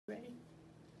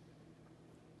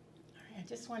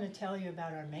just want to tell you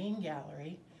about our main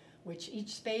gallery, which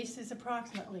each space is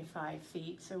approximately 5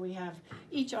 feet. So we have,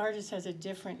 each artist has a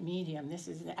different medium. This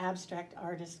is the abstract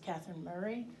artist, Catherine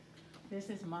Murray. This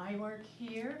is my work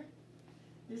here.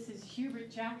 This is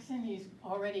Hubert Jackson. He's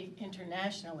already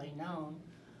internationally known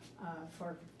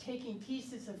for taking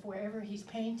pieces of wherever he's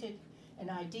painted and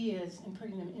ideas and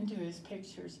putting them into his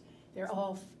pictures. They're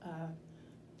all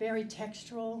very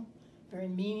textural, very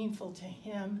meaningful to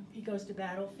him. He goes to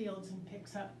battlefields and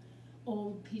picks up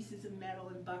old pieces of metal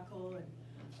and buckle. And,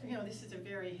 you know, this is a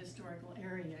very historical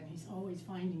area, and he's always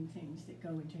finding things that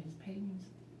go into his paintings.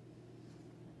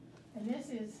 And this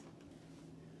is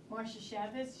Marcia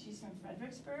Chavez. She's from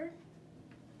Fredericksburg,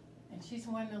 and she's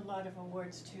won a lot of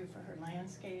awards too for her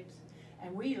landscapes,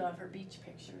 and we love her beach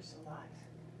pictures a lot.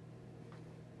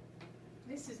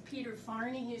 This is Peter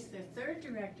Farney. He's the third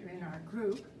director in our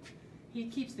group. He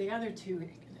keeps the other two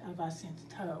of us in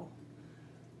tow.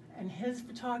 And his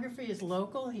photography is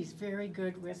local. He's very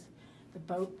good with the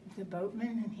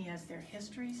boatmen, and he has their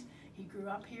histories. He grew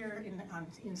up here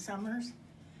in summers,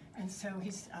 and so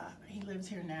he lives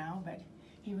here now, but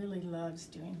he really loves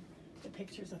doing the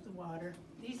pictures of the water.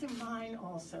 These are mine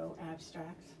also,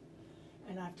 abstracts,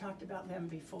 and I've talked about them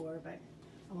before, but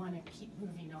I want to keep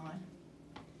moving on.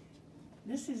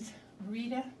 This is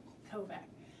Rita Kovac,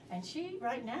 and she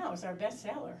right now is our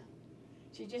bestseller.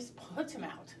 She just puts them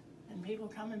out, and people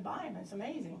come and buy them. It's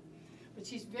amazing. But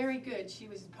she's very good. She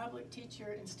was a public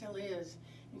teacher and still is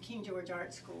in King George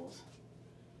Art Schools.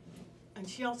 And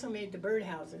she also made the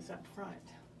birdhouses up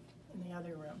front in the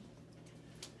other room.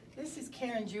 This is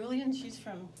Karen Julian. She's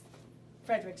from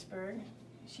Fredericksburg.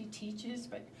 She teaches,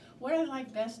 but what I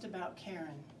like best about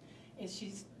Karen is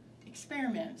she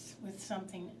experiments with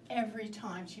something every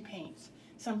time she paints,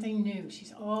 something new.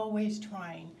 She's always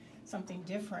trying something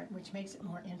different, which makes it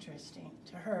more interesting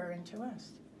to her and to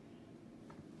us.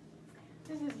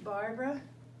 This is Barbara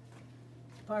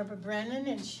Brennan,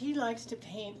 and she likes to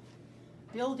paint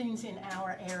buildings in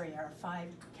our area, our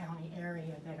 5-county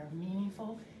area, that are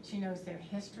meaningful. She knows their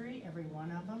history, every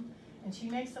one of them, and she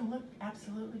makes them look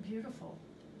absolutely beautiful.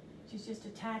 She's just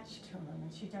attached to them,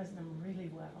 and she does them really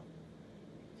well.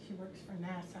 She works for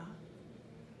NASA.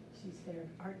 She's their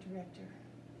art director.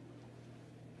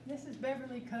 This is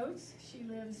Beverly Coates. She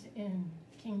lives in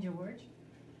King George,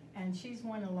 and she's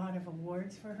won a lot of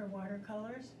awards for her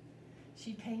watercolors.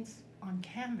 She paints on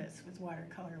canvas with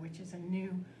watercolor, which is a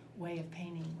new way of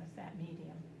painting with that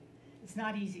medium. It's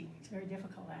not easy. It's very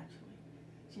difficult, actually.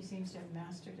 She seems to have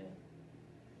mastered it.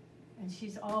 And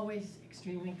she's always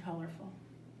extremely colorful.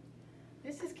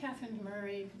 This is Catherine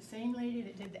Murray, the same lady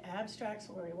that did the abstracts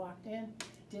where we walked in,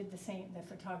 did the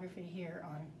photography here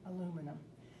on aluminum.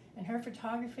 And her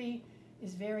photography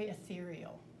is very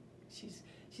ethereal.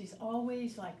 She's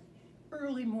always like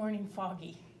early morning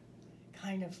foggy,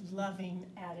 kind of loving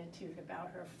attitude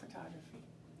about her photography.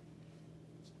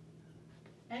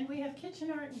 And we have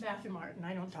kitchen art and bathroom art, and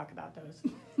I don't talk about those.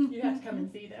 You have to come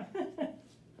and see them.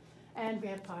 And we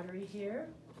have pottery here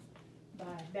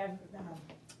by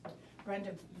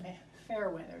Brenda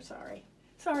Fairweather, sorry.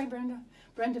 Sorry, Brenda.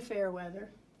 Brenda Fairweather.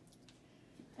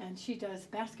 And she does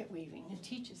basket weaving and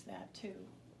teaches that too.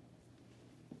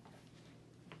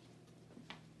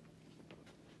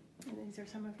 And these are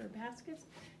some of her baskets.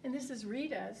 And this is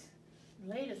Rita's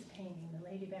latest painting, the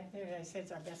lady back there that I said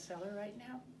is our bestseller right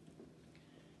now.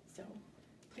 So,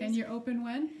 please. And you're open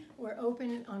when? We're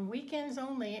open on weekends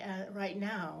only right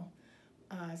now,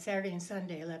 Saturday and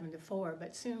Sunday, 11 to 4,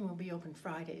 but soon we'll be open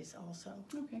Fridays also.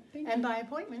 Okay, thank you. And by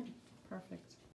appointment. Perfect.